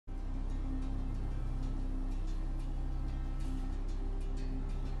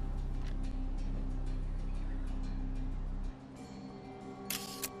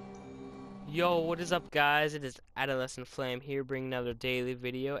Yo, what is up, guys? It is Adolescent Flame here, bringing another daily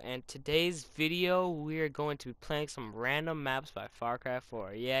video. And today's video, we are going to be playing some random maps by Far Cry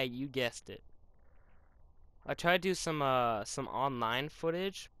 4. Yeah, you guessed it. I tried to do some online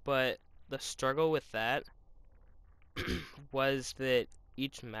footage, but the struggle with that was that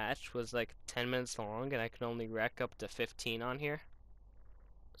each match was like 10 minutes long, and I could only rack up to 15 on here.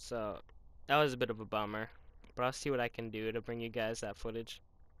 So that was a bit of a bummer. But I'll see what I can do to bring you guys that footage.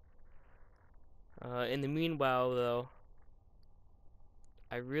 In the meanwhile, though,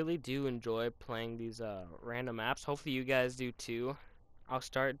 I really do enjoy playing these random maps. Hopefully you guys do too. I'll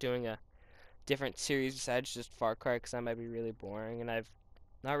start doing a different series besides just Far Cry because that might be really boring, and I've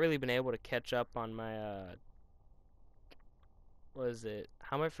not really been able to catch up on my what is it?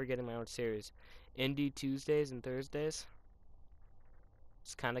 How am I forgetting my own series? Indie Tuesdays and Thursdays.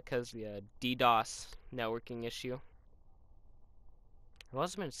 It's kind of because the DDoS networking issue. I've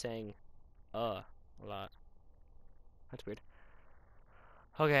also been saying a lot. That's weird.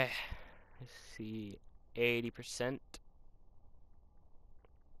 Okay, let's see, 80%.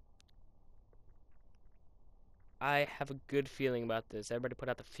 I have a good feeling about this. Everybody put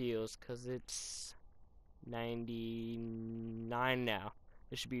out the feels because it's 99 now.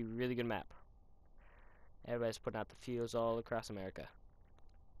 This should be a really good map. Everybody's putting out the feels all across America.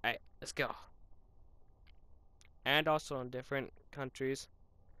 Alright, let's go. And also in different countries.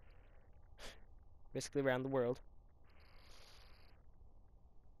 Basically around the world.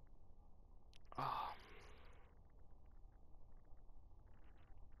 Oh,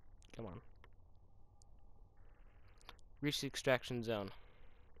 come on. Reach the extraction zone.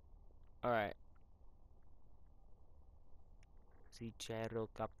 Alright. The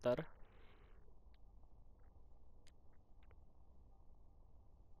gyrocopter.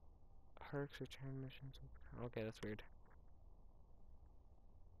 Herc's return missions. Okay, that's weird.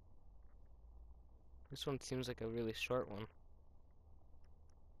 This one seems like a really short one.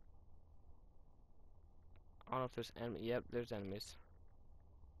 I don't know if there's enemies. Yep, there's enemies.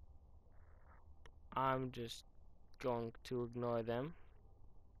 I'm just going to ignore them.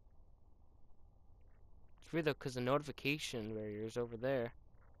 It's weird though, because the notification barrier is over there,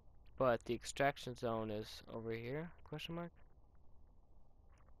 but the extraction zone is over here? Question mark?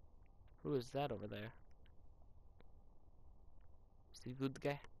 Who is that over there? Is he good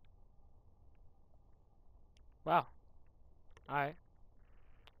guy? Wow. Alright.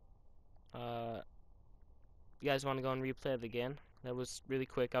 You guys want to go and replay it again? That was really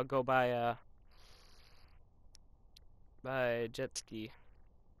quick. I'll go by jet ski.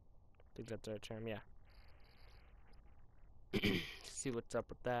 I think that's our term, yeah. See what's up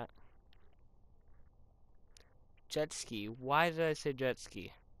with that. Jet ski. Why did I say jet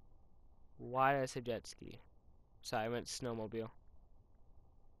ski? Why did I say jet ski? Sorry, I meant snowmobile.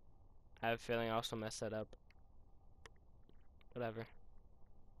 I have a feeling I also messed that up. Whatever.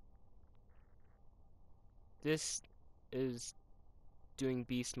 This is doing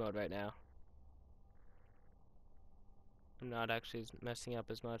beast mode right now. I'm not actually messing up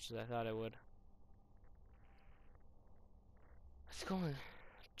as much as I thought I would. Let's go and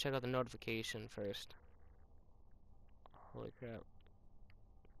check out the notification first. Holy crap.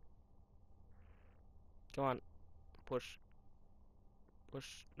 Come on. Push.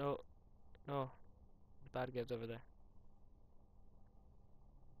 Push. No. No. The bad guy's over there.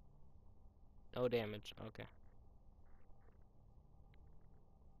 No damage. Okay.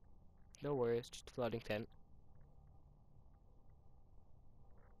 No worries. Just a floating tent.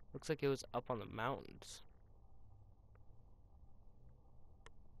 Looks like it was up on the mountains.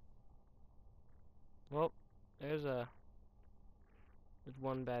 Well, there's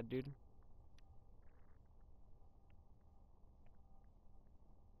one bad dude.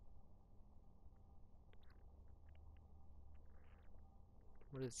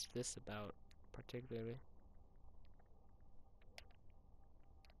 What is this about, particularly?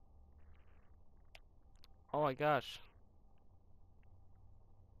 Oh my gosh.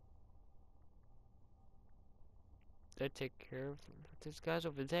 Did I take care of this guy's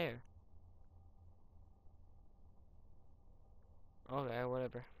over there? Okay,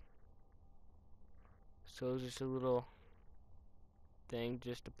 whatever. So it's just a little thing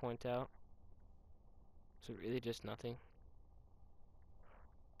just to point out. So really just nothing.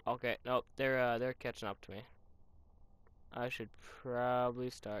 Okay, nope, they're catching up to me. I should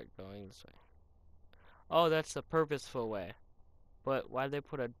probably start going this way. Oh, that's the purposeful way. But why'd they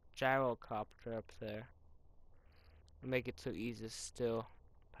put a gyrocopter up there? Make it so easy to still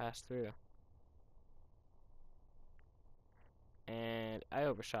pass through. And I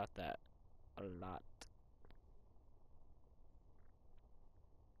overshot that a lot.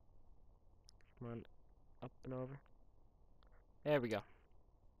 Come on, up and over. There we go.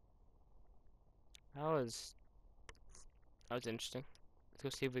 That was interesting. Let's go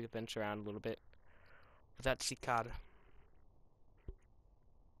see if we can venture around a little bit with that cicada.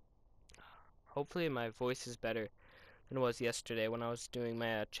 Hopefully my voice is better than it was yesterday when I was doing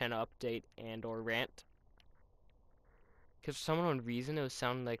my channel update and or rant. Because for some unknown reason it was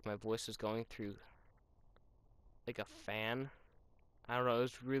sounding like my voice was going through like a fan. I don't know, it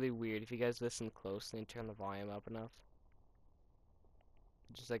was really weird. If you guys listen closely and turn the volume up enough.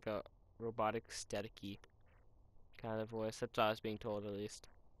 Just like a robotic staticky kind of voice. That's what I was being told at least.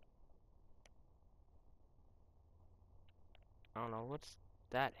 I don't know, what's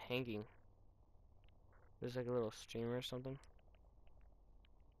that hanging? There's like a little streamer or something.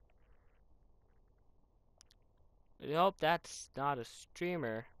 Nope, that's not a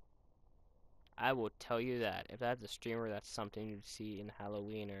streamer. I will tell you that. If that's a streamer, that's something you'd see in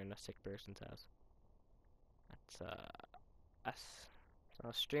Halloween or in a sick person's house. That's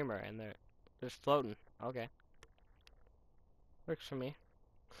a streamer and they're just floating. Okay. Works for me.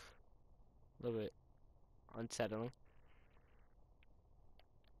 A little bit unsettling.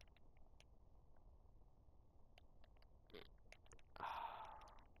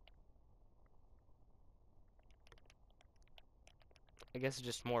 I guess it's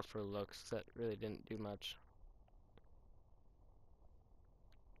just more for looks. That really didn't do much.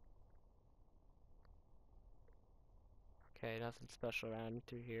 Okay, nothing special around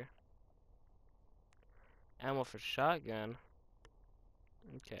through here. Ammo for shotgun.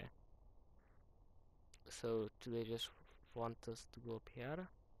 Okay. So, do they just want us to go up here?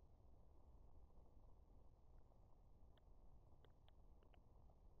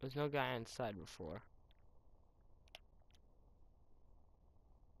 There's no guy inside before.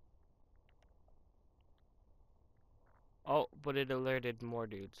 Oh, but it alerted more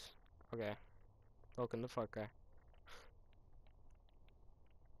dudes. Okay. Welcome to Far Cry.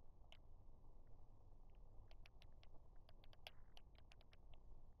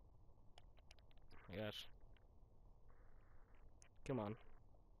 Oh my gosh. Come on.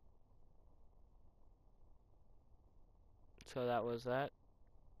 So that was that.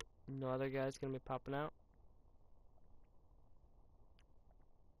 No other guys gonna be popping out.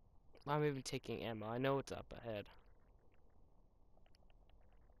 I'm even taking ammo. I know what's up ahead.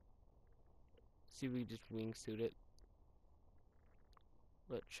 See if we just wingsuit it.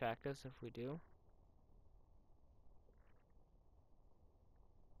 Will it track us if we do?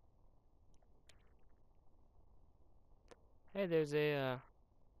 Hey, there's a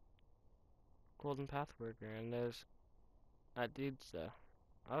golden path worker, and there's that dude's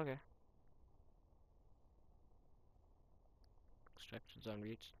okay. Extraction zone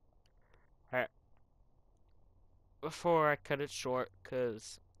reached. Alright. Before I cut it short,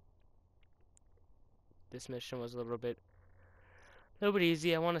 cause this mission was a little bit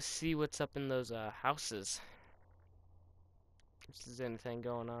easy. I want to see what's up in those houses. If there's anything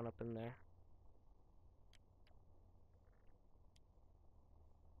going on up in there.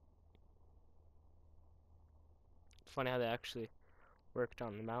 Funny how they actually worked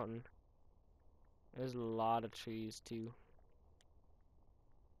on the mountain. There's a lot of trees too.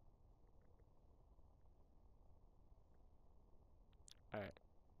 Alright.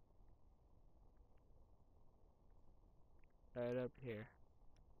 Right up here.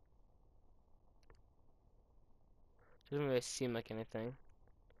 Doesn't really seem like anything.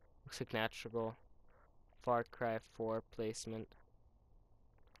 Looks like natural Far Cry 4 placement.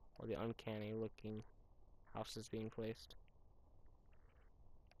 Or the uncanny looking houses being placed.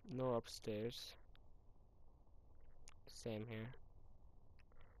 No upstairs. Same here.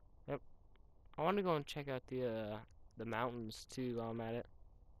 Yep. I want to go and check out the mountains too while I'm at it.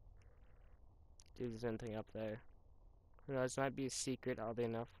 See if there's anything up there. Who knows, might be a secret, oddly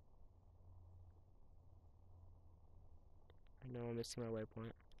enough. I know I'm missing my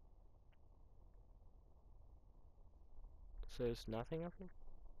waypoint. So there's nothing up here?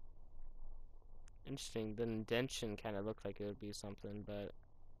 Interesting, the indention kind of looked like it would be something, but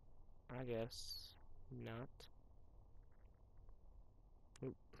I guess not.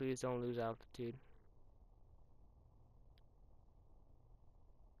 Oop, please don't lose altitude.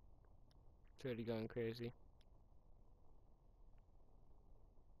 It's already going crazy.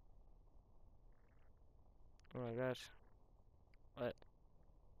 Oh my gosh. What?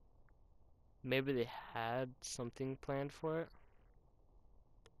 Maybe they had something planned for it?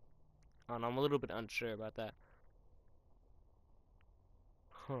 I don't know, I'm a little bit unsure about that.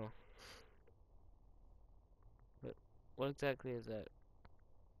 Huh. But what exactly is that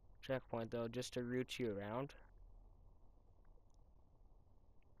checkpoint though? Just to route you around?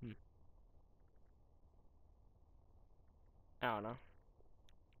 Hmm. I don't know.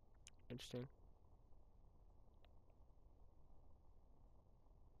 Interesting.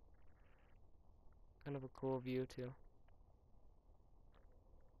 Kind of a cool view too.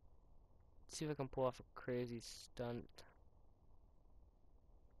 Let's see if I can pull off a crazy stunt.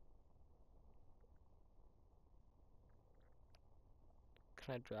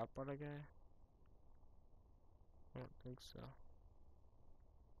 Can I drop on a guy? I don't think so.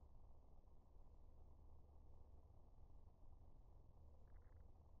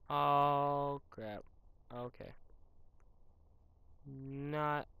 Oh crap. Okay.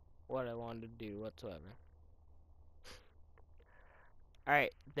 Not what I wanted to do whatsoever.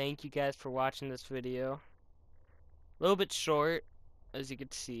 Alright, thank you guys for watching this video. A little bit short, as you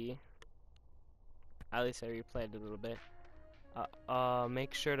can see. At least I replayed a little bit.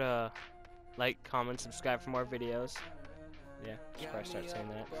 Make sure to like, comment, subscribe for more videos. Yeah, before I start saying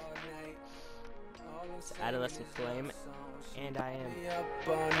that. It's Adolescent Flame, and I am up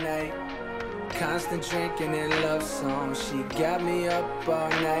all night. Constant drinking and love songs. She got me up all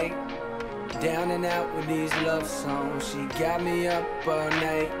night. Down and out with these love songs. She got me up all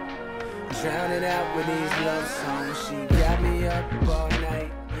night. Drowning out with these love songs. She got me up all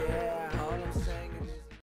night.